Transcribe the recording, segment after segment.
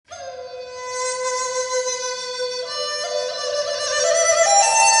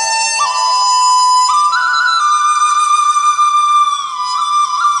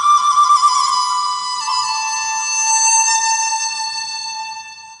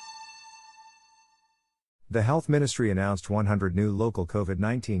The Health Ministry announced 100 new local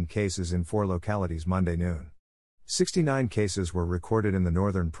COVID-19 cases in 4 localities Monday noon. 69 cases were recorded in the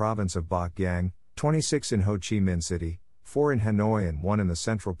northern province of Bắc Giang, 26 in Ho Chi Minh City, 4 in Hanoi and 1 in the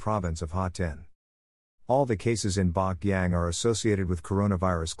central province of Ha Tinh. All the cases in Bắc Giang are associated with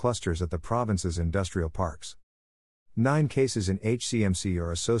coronavirus clusters at the province's industrial parks. 9 cases in HCMC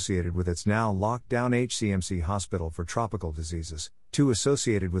are associated with its now locked down HCMC Hospital for Tropical Diseases, 2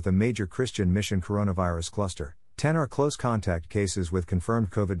 associated with a major Christian mission coronavirus cluster, 10 are close contact cases with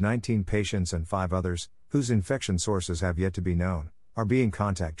confirmed COVID-19 patients and 5 others, whose infection sources have yet to be known, are being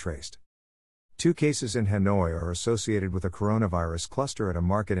contact traced. 2 cases in Hanoi are associated with a coronavirus cluster at a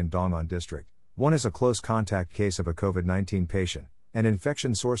market in Dong An district. 1 is a close contact case of a COVID-19 patient, and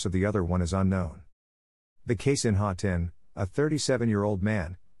infection source of the other one is unknown. The case in Ha Tinh, a 37-year-old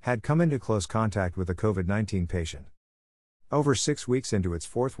man, had come into close contact with a COVID-19 patient. Over 6 weeks into its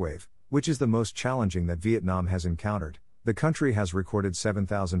 4th wave, which is the most challenging that Vietnam has encountered, the country has recorded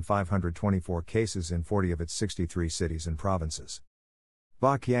 7,524 cases in 40 of its 63 cities and provinces.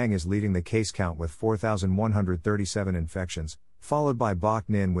 Bắc Giang is leading the case count with 4,137 infections, followed by Bac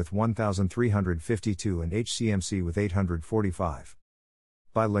Ninh with 1,352 and HCMC with 845.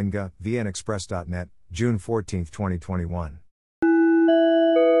 By Linga, VNExpress.net, June 14, 2021.